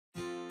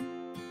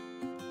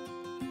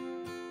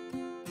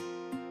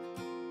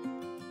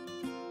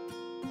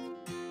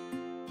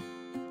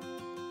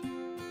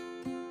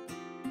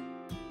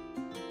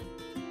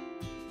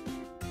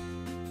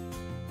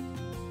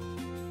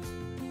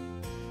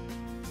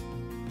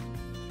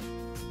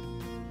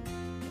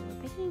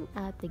picking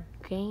up the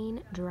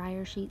Gain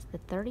dryer sheets, the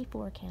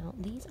 34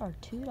 count. These are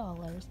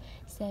 $2.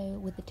 So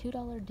with the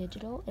 $2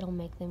 digital, it'll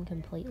make them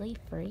completely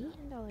free.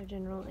 Dollar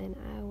General, and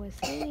I was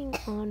scanning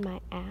on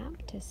my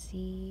app to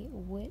see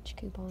which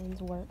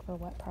coupons work for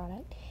what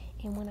product.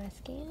 And when I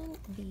scan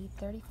the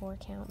 34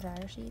 count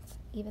dryer sheets,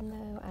 even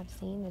though I've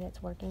seen that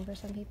it's working for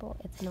some people,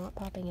 it's not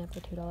popping up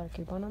the $2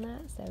 coupon on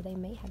that. So they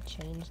may have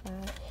changed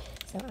that.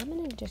 So I'm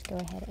going to just go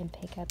ahead and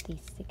pick up the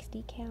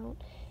 60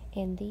 count.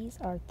 And these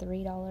are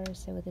 $3,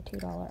 so with the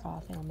 $2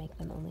 off, it'll make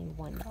them only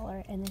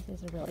 $1. And this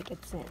is a really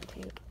good scent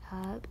too.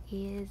 Up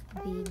is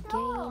the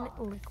Gain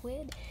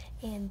liquid,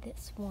 and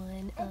this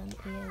one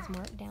is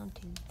marked down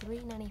to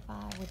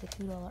 $3.95 with the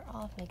 $2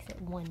 off, makes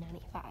it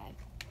 $1.95.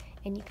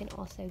 And you can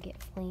also get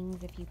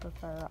Flings if you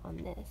prefer on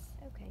this.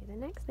 Okay, the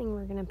next thing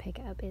we're going to pick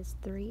up is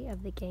 3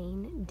 of the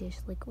Gain dish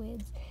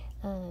liquids.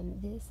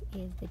 This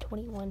is the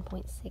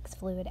 21.6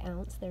 fluid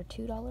ounce. They're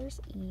 $2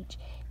 each,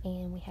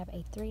 and we have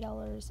a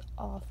 $3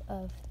 off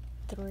of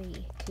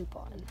 3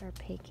 coupon. We're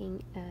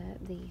picking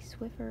up the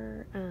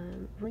Swiffer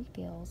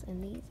refills,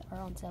 and these are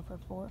on sale for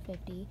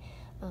 $4.50,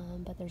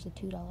 but there's a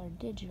 $2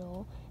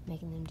 digital,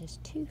 making them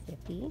just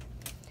 $2.50.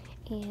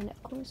 And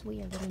of course, we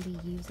are going to be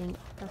using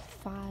our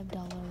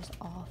 $5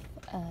 off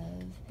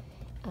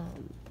of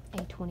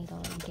a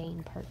 $20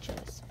 Gain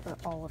purchase for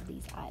all of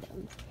these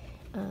items.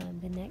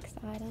 The next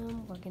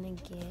item, we're going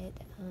to get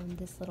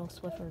this little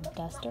Swiffer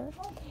duster,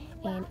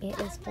 and it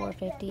is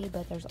 $4.50,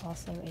 but there's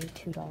also a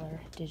 $2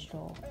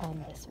 digital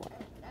on this one.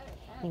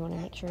 You want to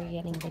make sure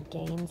you're getting the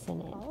Gains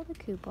in it. All the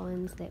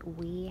coupons that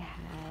we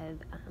have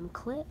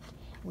clipped,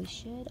 we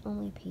should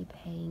only be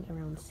paying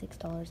around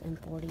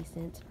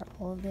 $6.40 for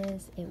all of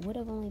this. It would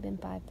have only been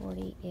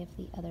 $5.40 if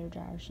the other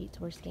dryer sheets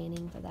were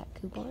scanning for that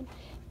coupon,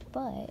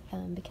 but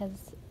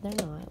because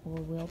they're not,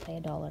 we'll pay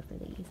 $1 for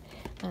these.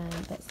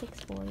 But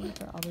 $6.40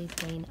 for all these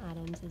Gain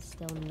items is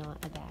still not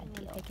a bad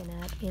deal. Picking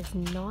up is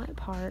not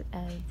part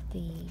of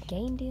the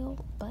Gain deal,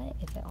 but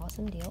it's an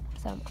awesome deal.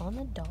 So I'm on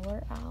the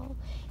dollar aisle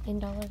in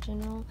Dollar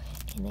General,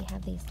 and they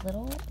have these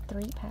little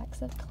 3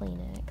 packs of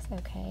Kleenex,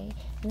 okay?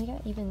 And they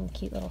got even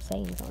cute little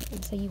sayings on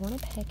them. So you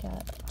want to pick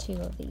up 2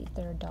 of these.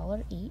 They're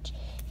 $1 each,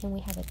 and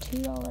we have a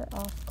 $2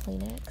 off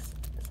Kleenex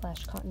 /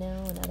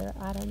 Cottonelle and other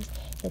items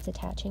that's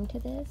attaching to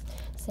this.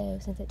 So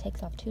since it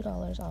takes off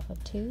 $2 off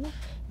of 2,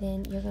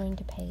 then you're going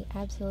to pay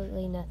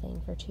absolutely nothing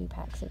for 2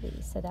 packs of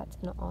these. So that's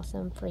an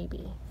awesome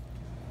freebie.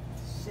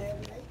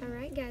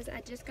 Alright guys, I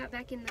just got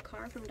back in the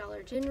car from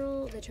Dollar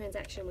General. The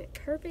transaction went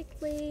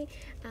perfectly.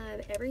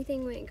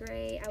 Everything went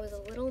great. I was a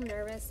little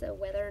nervous of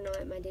whether or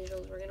not my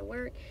digitals were going to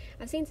work.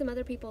 I've seen some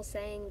other people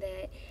saying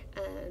that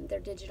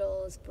their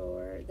digitals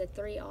for the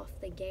 3 off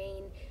the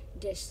Gain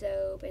dish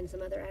soap and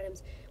some other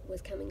items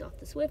was coming off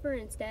the Swiffer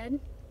instead.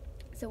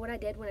 So what I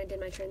did when I did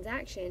my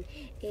transaction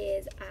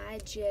is I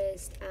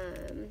just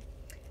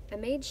I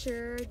made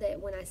sure that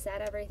when I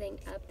set everything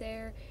up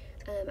there,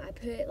 I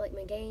put like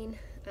my Gain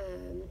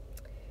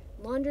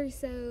laundry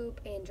soap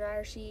and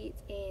dryer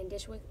sheets and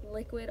dish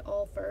liquid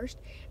all first,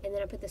 and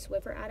then I put the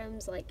Swiffer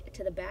items like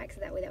to the back, so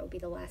that way that would be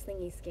the last thing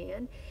he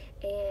scanned.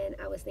 And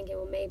I was thinking,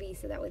 well, maybe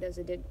so that way those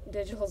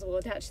digitals will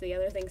attach to the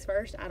other things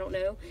first. I don't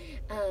know,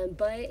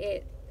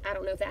 but I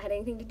don't know if that had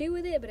anything to do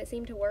with it, but it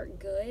seemed to work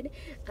good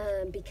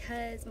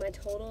because my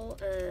total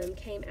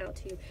came out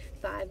to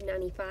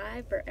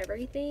 $5.95 for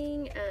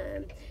everything.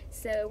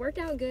 So it worked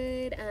out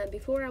good.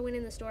 Before I went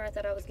in the store, I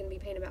thought I was going to be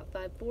paying about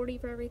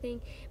 $5.40 for everything,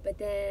 but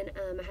then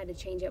I had to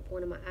change up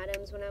one of my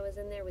items when I was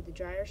in there with the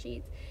dryer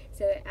sheets.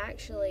 So it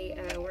actually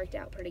worked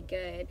out pretty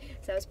good.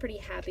 So I was pretty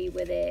happy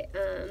with it.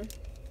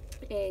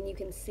 And you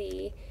can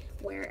see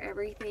where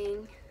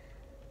everything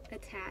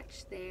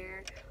attached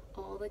there,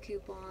 all the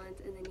coupons,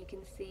 and then you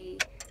can see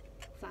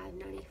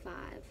 $5.95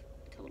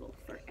 total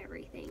for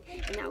everything.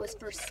 And that was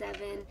for 7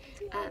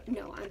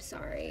 no, I'm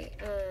sorry,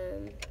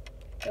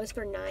 it was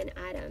for 9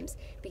 items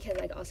because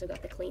I also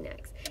got the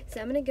Kleenex.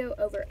 So I'm going to go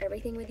over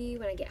everything with you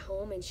when I get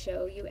home and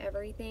show you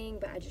everything,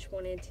 but I just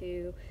wanted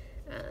to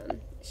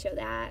show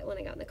that when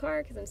I got in the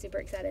car because I'm super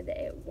excited that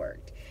it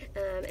worked.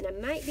 And I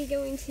might be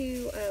going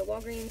to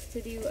Walgreens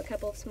to do a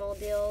couple of small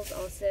deals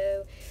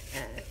also.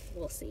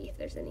 We'll see if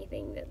there's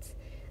anything that's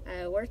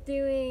worth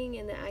doing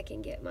and that I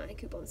can get my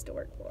coupons to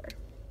work for.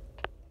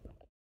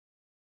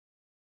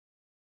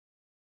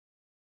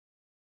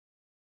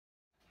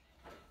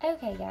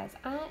 Okay guys,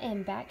 I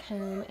am back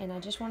home and I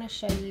just want to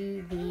show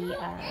you the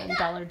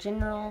Dollar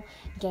General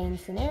Gain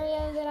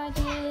scenario that I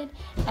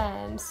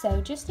did. So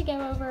just to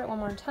go over it one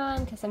more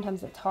time, because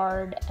sometimes it's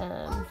hard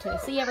to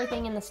see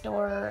everything in the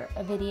store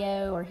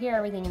video or hear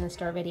everything in the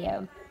store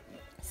video.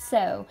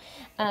 So,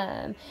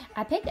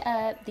 I picked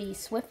up the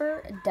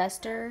Swiffer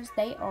dusters.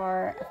 They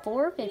are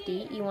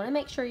 $4.50. You want to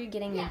make sure you're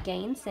getting the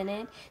Gain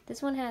scented.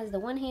 This one has the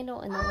 1 handle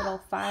and the little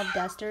 5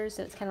 dusters,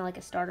 so it's kind of like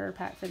a starter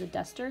pack for the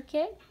duster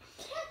kit.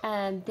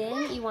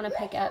 Then you want to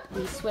pick up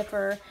the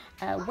Swiffer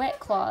wet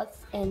cloths,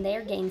 and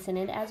they're Gain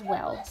scented as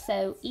well.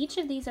 So each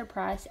of these are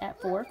priced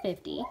at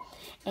 $4.50,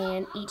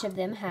 and each of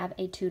them have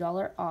a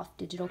 $2 off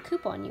digital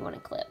coupon you want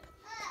to clip.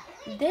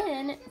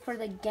 Then for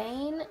the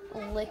Gain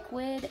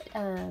liquid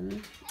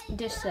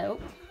dish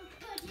soap,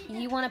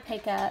 you want to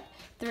pick up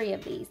 3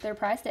 of these. They're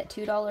priced at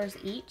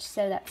 $2 each,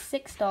 so that's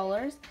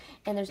 $6,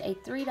 and there's a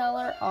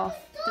 $3 off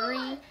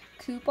 3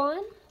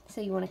 coupon,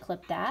 so you want to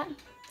clip that.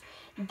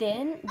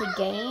 Then the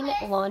Gain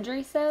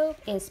laundry soap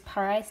is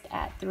priced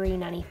at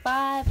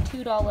 $3.95.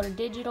 $2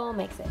 digital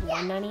makes it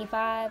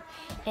 $1.95.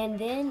 And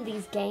then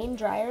these Gain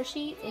dryer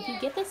sheets, if you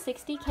get the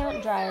 60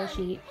 count dryer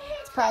sheet,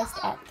 it's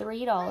priced at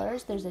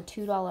 $3. There's a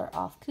 $2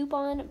 off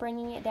coupon,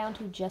 bringing it down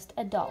to just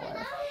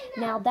 $1.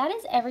 Now that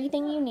is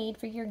everything you need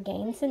for your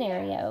Gain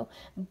scenario,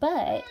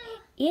 but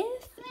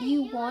if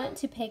you want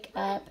to pick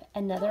up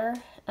another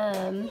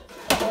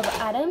couple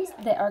of items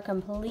that are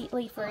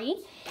completely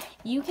free,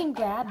 you can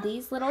grab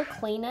these little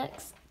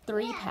Kleenex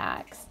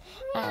 3-packs.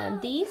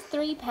 These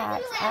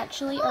 3-packs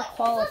actually are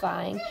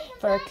qualifying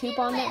for a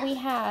coupon that we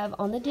have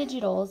on the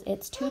digitals.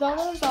 It's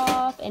 $2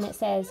 off, and it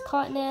says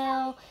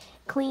Cottonelle,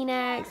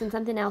 Kleenex, and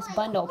something else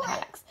bundle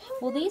packs.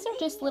 Well, these are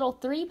just little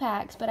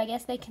 3-packs, but I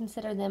guess they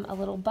consider them a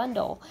little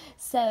bundle.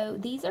 So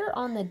these are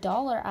on the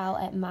dollar aisle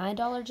at my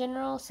Dollar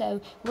General.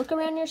 So look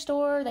around your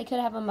store. They could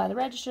have them by the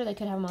register. They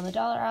could have them on the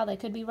dollar aisle. They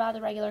could be by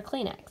the regular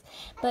Kleenex.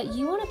 But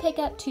you want to pick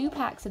up 2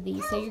 packs of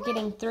these. So you're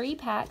getting 3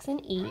 packs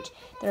in each.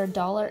 They're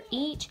 $1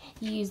 each.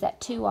 You use that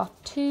 2 off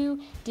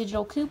 2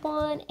 digital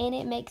coupon, and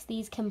it makes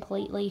these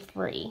completely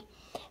free.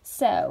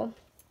 So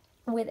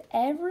with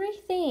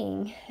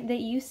everything that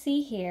you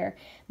see here,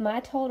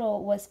 my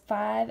total was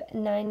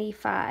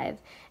 $5.95.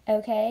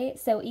 Okay,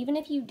 so even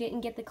if you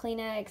didn't get the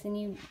Kleenex and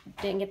you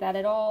didn't get that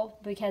at all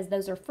because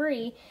those are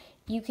free,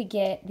 you could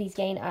get these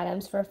Gain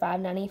items for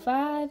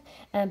 $5.95.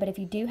 But if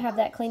you do have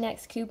that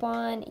Kleenex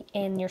coupon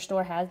and your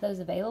store has those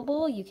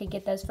available, you could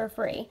get those for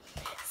free.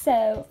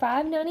 So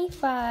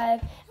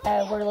 $5.95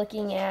 we're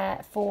looking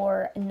at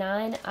for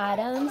 9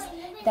 items.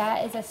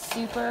 That is a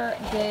super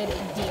good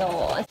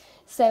deal.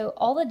 So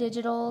all the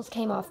digitals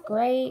came off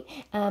great.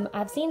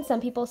 I've seen some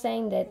people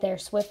saying that their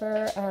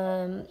Swiffer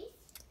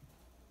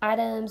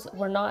items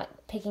were not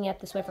picking up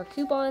the Swiffer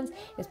coupons,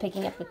 is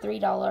picking up the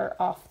 $3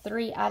 off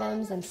 3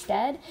 items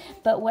instead.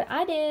 But what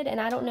I did,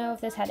 and I don't know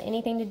if this had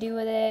anything to do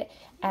with it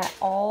at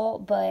all,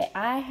 but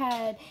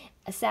I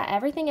sat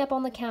everything up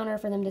on the counter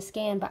for them to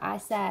scan, but I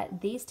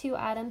sat these 2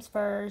 items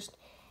first,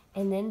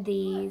 and then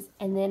these,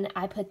 and then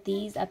I put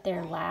these up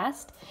there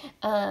last.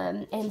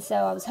 And so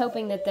I was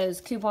hoping that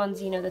those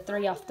coupons, you know, the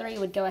 3 off 3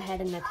 would go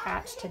ahead and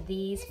attach to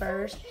these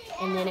first,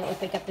 and then it would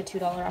pick up the $2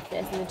 off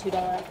this and the $2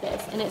 off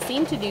this. And it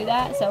seemed to do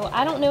that, so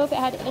I don't know if it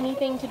had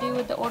anything to do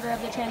with the order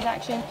of the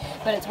transaction,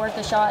 but it's worth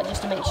a shot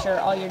just to make sure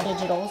all your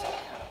digitals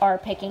are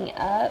picking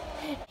up.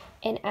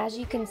 And as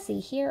you can see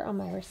here on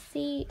my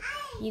receipt,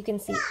 you can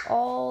see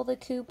all the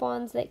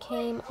coupons that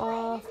came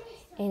off,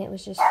 and it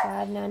was just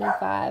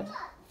 $5.95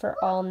 for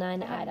all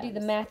 9 items. Do the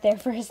math there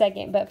for a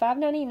second, but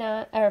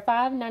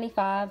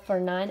 $5.95 for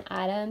 9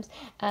 items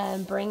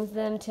brings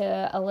them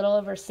to a little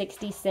over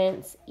 60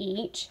 cents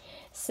each.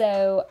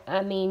 So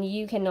I mean,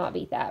 you cannot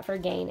beat that for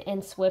Gain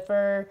and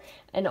Swiffer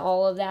and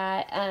all of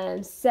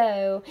that.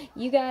 So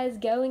you guys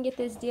go and get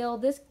this deal.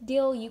 This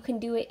deal, you can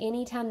do it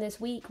anytime this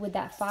week with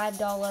that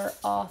 $5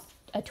 off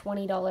a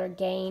 $20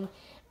 Gain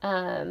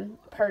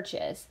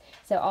purchase.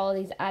 So all of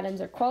these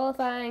items are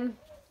qualifying.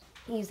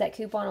 Use that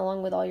coupon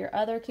along with all your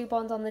other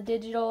coupons on the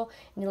digital,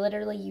 and you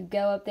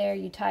go up there,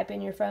 you type in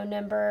your phone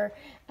number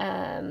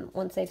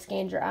once they've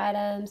scanned your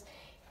items,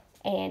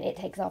 and it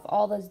takes off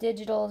all those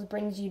digitals,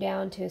 brings you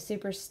down to a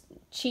super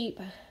cheap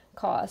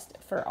cost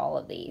for all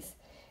of these.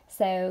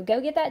 So go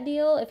get that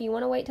deal. If you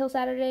want to wait till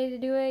Saturday to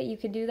do it, you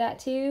could do that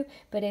too.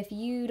 But if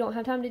you don't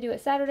have time to do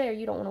it Saturday, or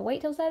you don't want to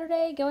wait till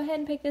Saturday, go ahead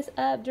and pick this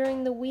up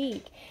during the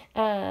week.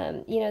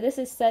 You know, this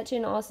is such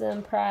an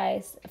awesome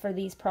price for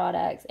these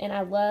products. And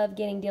I love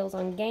getting deals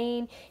on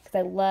Gain because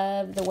I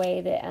love the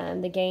way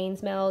that the Gain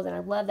smells. And I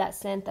love that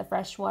scent, the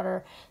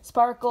freshwater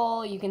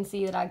sparkle. You can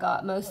see that I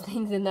got most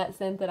things in that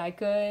scent that I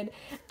could.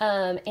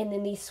 And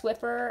then these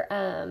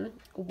Swiffer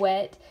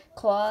wet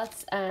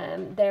cloths,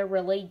 they're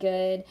really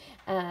good.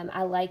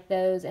 I like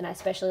those, and I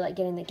especially like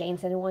getting the Gain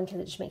scented one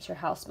because it just makes your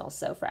house smell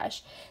so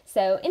fresh.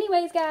 So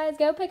anyways, guys,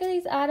 go pick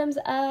these items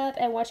up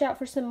and watch out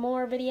for some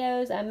more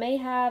videos. I may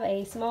have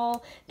a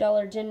small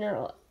Dollar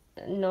General,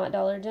 not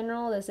Dollar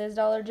General, this is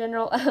Dollar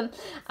General.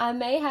 I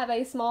may have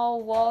a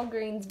small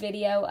Walgreens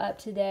video up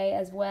today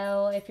as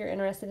well. If you're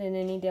interested in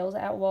any deals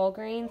at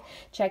Walgreens,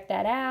 check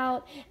that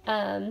out.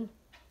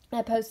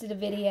 I posted a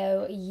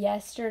video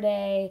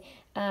yesterday,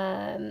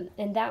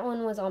 and that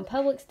one was on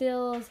Publix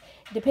deals.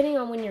 Depending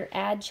on when your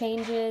ad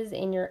changes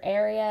in your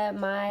area,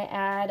 my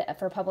ad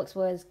for Publix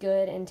was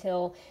good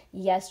until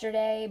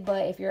yesterday,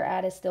 but if your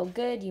ad is still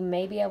good, you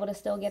may be able to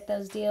still get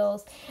those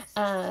deals.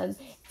 And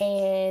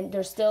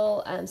there's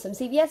still some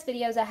CVS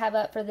videos I have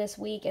up for this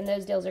week, and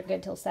those deals are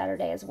good till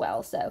Saturday as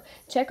well. So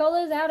check all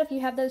those out if you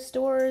have those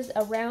stores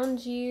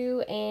around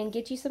you, and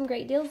get you some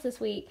great deals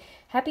this week.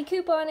 Happy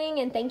couponing,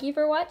 and thank you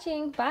for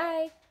watching.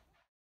 Bye!